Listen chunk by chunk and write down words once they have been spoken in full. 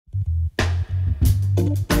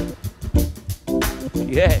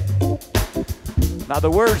Yeah. Now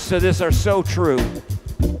the words to this are so true.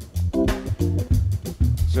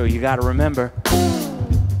 So you got to remember.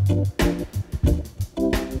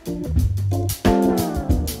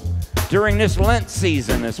 During this Lent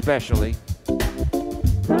season especially,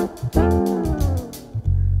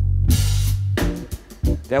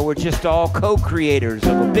 that we're just all co-creators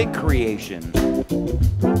of a big creation.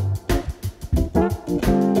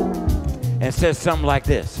 And it says something like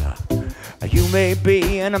this. You may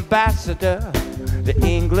be an ambassador to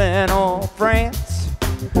England or France.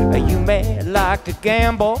 You may like to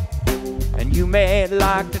gamble, and you may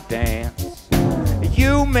like to dance.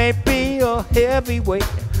 You may be a heavyweight,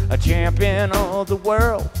 a champion of the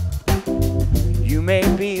world. You may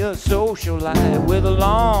be a socialite with a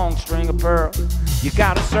long string of pearls. You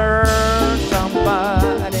gotta serve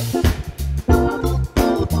somebody.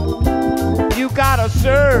 You gotta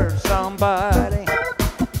serve somebody.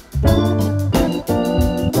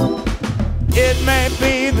 It may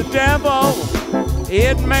be the devil,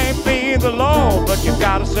 it may be the Lord, but you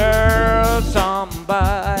gotta serve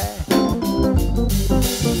somebody.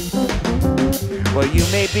 Well, you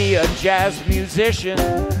may be a jazz musician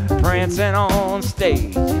prancing on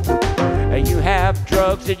stage. You have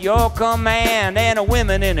drugs at your command and a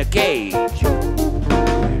women in a cage.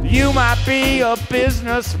 You might be a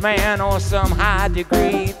businessman or some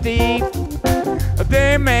high-degree thief.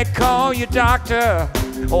 They may call you doctor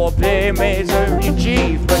or they may serve you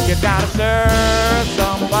chief, but you gotta serve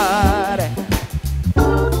somebody.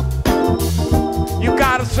 You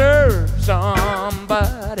gotta serve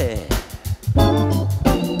somebody.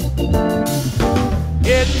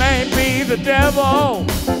 It may be the devil,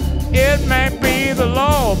 it may be the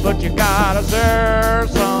Lord, but you gotta serve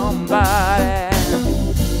somebody.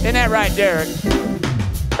 Isn't that right, Derek?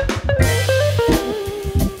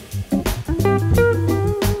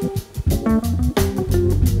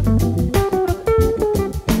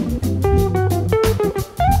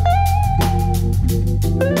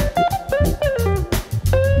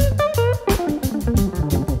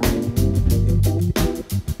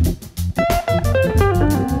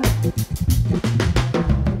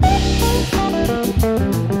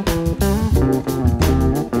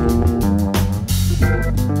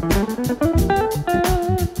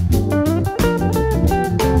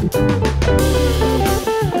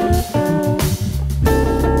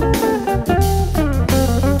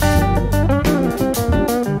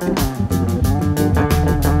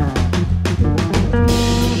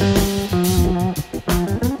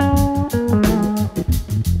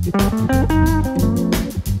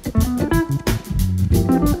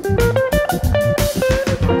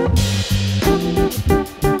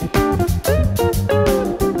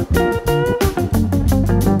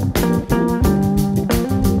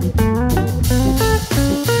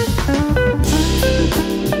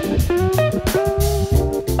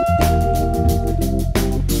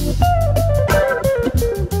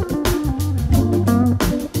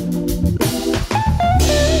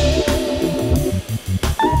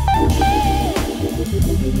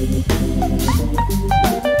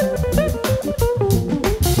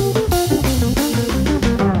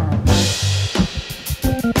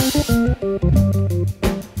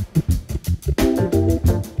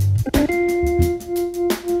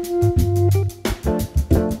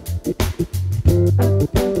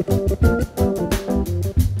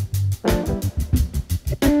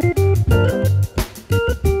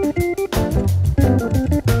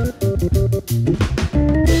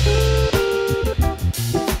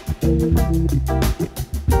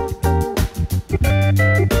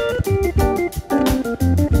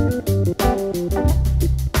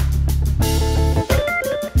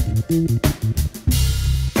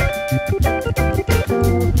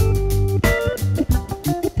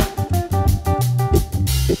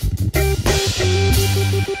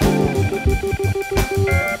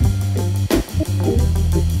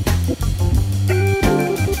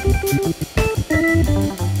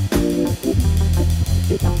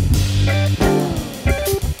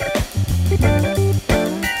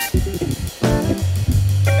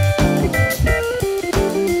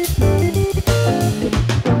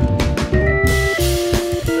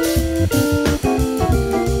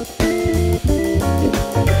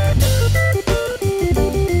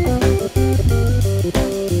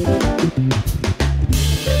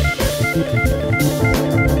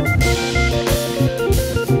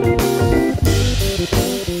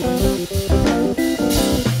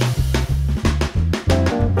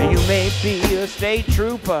 State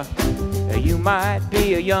trooper, you might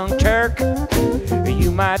be a young Turk, you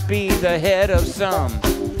might be the head of some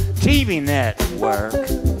TV network.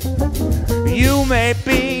 You may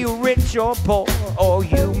be rich or poor, or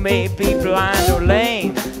you may be blind or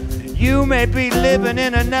lame. You may be living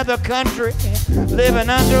in another country, living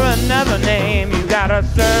under another name. You gotta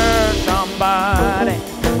serve somebody.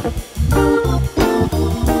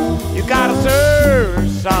 You gotta serve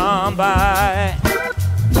somebody.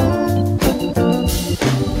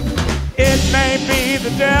 It may be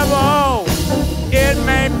the devil, it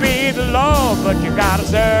may be the Lord, but you gotta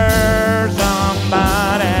serve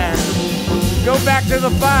somebody. Go back to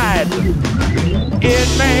the fight. It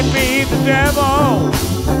may be the devil,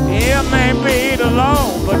 it may be the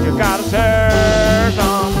Lord, but you gotta serve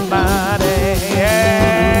somebody.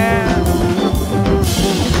 Yeah.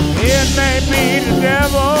 It may be the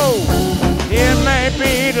devil, it may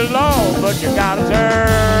be the Lord, but you gotta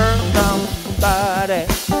serve somebody.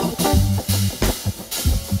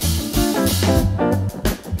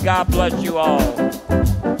 God bless you all.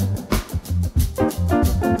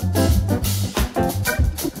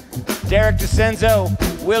 Derek DeCenzo,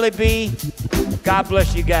 Willie B, God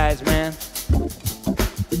bless you guys, man.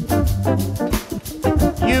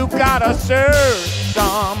 You gotta serve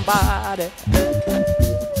somebody.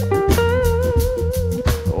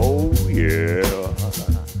 Oh yeah.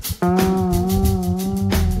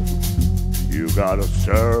 You gotta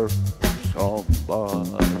serve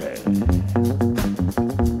somebody.